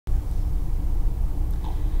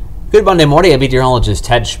Good Monday morning. I'm Meteorologist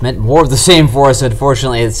Ted Schmidt. More of the same for us,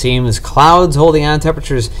 unfortunately, it seems. Clouds holding on,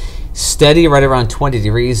 temperatures steady right around 20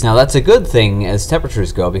 degrees. Now, that's a good thing as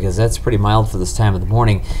temperatures go because that's pretty mild for this time of the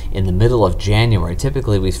morning in the middle of January.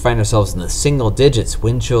 Typically, we find ourselves in the single digits.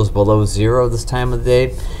 Wind chills below zero this time of the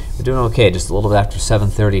day. We're doing okay, just a little bit after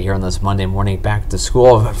 7:30 here on this Monday morning. Back to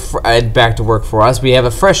school, back to work for us. We have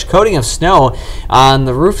a fresh coating of snow on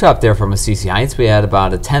the rooftop there from Assisi Heights. We had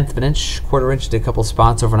about a tenth of an inch, quarter inch to a couple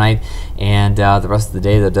spots overnight, and the rest of the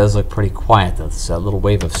day that does look pretty quiet. This little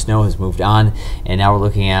wave of snow has moved on, and now we're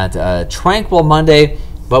looking at a tranquil Monday,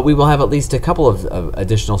 but we will have at least a couple of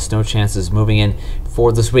additional snow chances moving in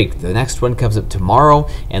for this week. The next one comes up tomorrow,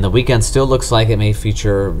 and the weekend still looks like it may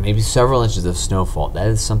feature maybe several inches of snowfall. That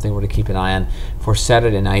is something we're to keep an eye on for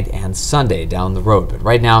Saturday night and Sunday down the road. But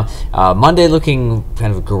right now, Monday looking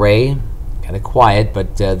kind of gray, kind of quiet,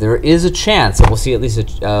 but there is a chance that we'll see at least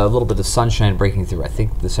a little bit of sunshine breaking through. I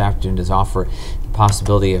think this afternoon does offer the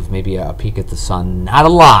possibility of maybe a peek at the sun. Not a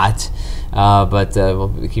lot, but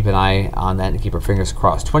we'll keep an eye on that and keep our fingers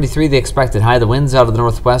crossed. 23 the expected high. The winds out of the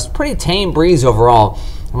northwest. Pretty tame breeze overall.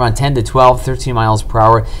 Around 10 to 12, 13 miles per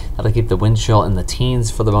hour. That'll keep the wind chill in the teens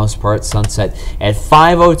for the most part. Sunset at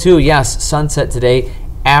 5:02. Yes, sunset today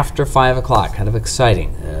after 5 o'clock. Kind of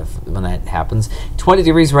exciting when that happens. 20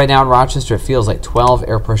 degrees right now in Rochester. It feels like 12.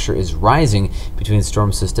 Air pressure is rising between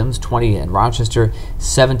storm systems. 20 in Rochester,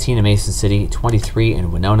 17 in Mason City, 23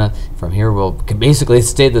 in Winona. From here, we'll basically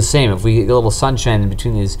stay the same. If we get a little sunshine in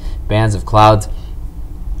between these bands of clouds,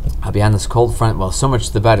 beyond this cold front, well, so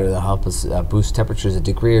much the better. That'll help us boost temperatures a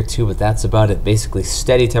degree or two, but that's about it. Basically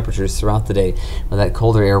steady temperatures throughout the day with that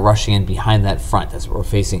colder air rushing in behind that front. That's what we're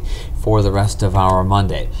facing for the rest of our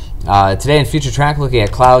Monday. Today in future track, looking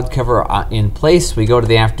at cloud cover in place. We go to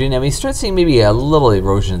the afternoon and we start seeing maybe a little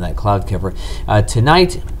erosion in that cloud cover.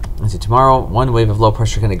 Tonight into tomorrow, one wave of low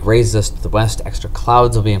pressure kind of grazes us to the west. Extra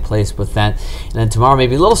clouds will be in place with that. And then tomorrow,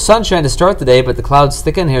 maybe a little sunshine to start the day, but the clouds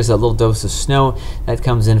thicken. Here's a little dose of snow that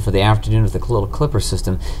comes in for the afternoon with a little clipper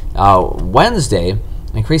system. Wednesday,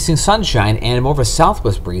 increasing sunshine and more of a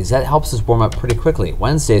southwest breeze. That helps us warm up pretty quickly.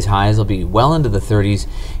 Wednesday's highs will be well into the 30s,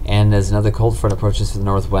 and as another cold front approaches to the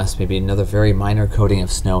northwest, maybe another very minor coating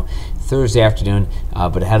of snow Thursday afternoon,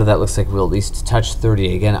 but ahead of that looks like we'll at least touch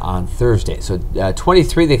 30 again on Thursday. So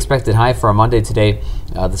 23 the expected high for our Monday today.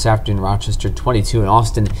 This afternoon, Rochester, 22 in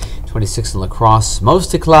Austin, 26 in La Crosse.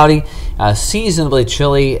 Mostly cloudy, seasonably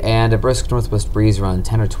chilly, and a brisk northwest breeze around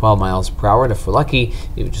 10 or 12 miles per hour. And if we're lucky,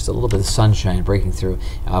 maybe just a little bit of sunshine breaking through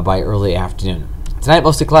by early afternoon. Tonight,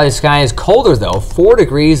 mostly cloudy skies. Colder, though, 4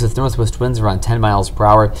 degrees with northwest winds around 10 miles per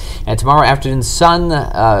hour. And tomorrow afternoon, snow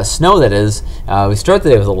that is. We start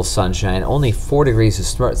the day with a little sunshine. Only 4 degrees to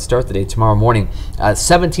start the day tomorrow morning.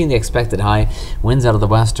 17 the expected high. Winds out of the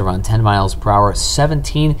west around 10 miles per hour.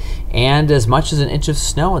 17 and as much as an inch of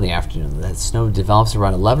snow in the afternoon. That snow develops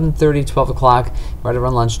around 11:30, 12 o'clock, right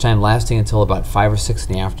around lunchtime, lasting until about 5 or 6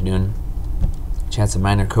 in the afternoon. Chance of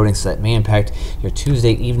minor coatings, so that may impact your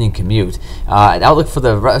Tuesday evening commute. Outlook for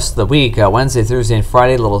the rest of the week, Wednesday, Thursday, and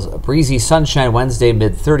Friday, a little breezy sunshine. Wednesday,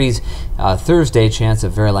 mid-30s. Thursday, chance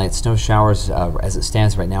of very light snow showers as it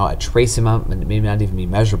stands right now. A trace amount, but maybe not even be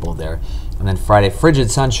measurable there. And then Friday, frigid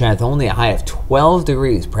sunshine with only a high of 12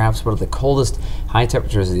 degrees, perhaps one of the coldest high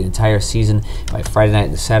temperatures of the entire season. By Friday night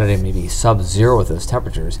and Saturday, maybe sub-zero with those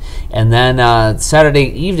temperatures. And then Saturday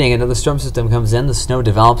evening, another storm system comes in. The snow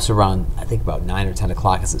develops around, I think, about 9 or 10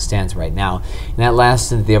 o'clock as it stands right now. And that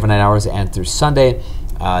lasts into the overnight hours and through Sunday.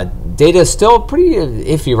 Data is still pretty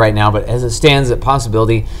iffy right now, but as it stands, a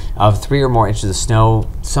possibility of 3 or more inches of snow,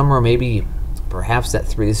 somewhere maybe perhaps that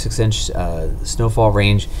 3 to 6 inch snowfall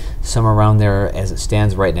range, somewhere around there as it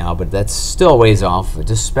stands right now, but that's still a ways off.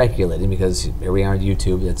 Just speculating because here we are on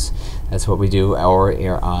YouTube. That's what we do, or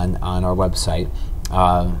here on our website.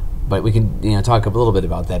 But we can talk a little bit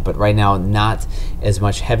about that. But right now, not as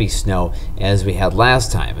much heavy snow as we had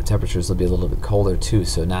last time. The temperatures will be a little bit colder too,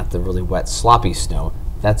 so not the really wet, sloppy snow.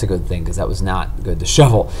 That's a good thing because that was not good to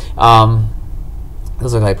shovel.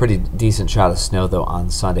 Those look like a pretty decent shot of snow though on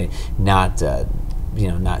Sunday. Not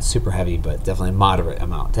not super heavy, but definitely a moderate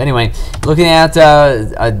amount. Anyway, looking at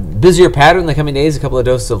a busier pattern in the coming days, a couple of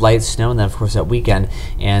doses of light snow, and then of course that weekend,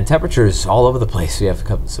 and temperatures all over the place. We have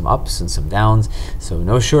some ups and some downs, so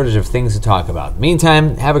no shortage of things to talk about.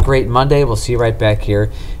 Meantime, have a great Monday. We'll see you right back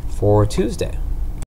here for Tuesday.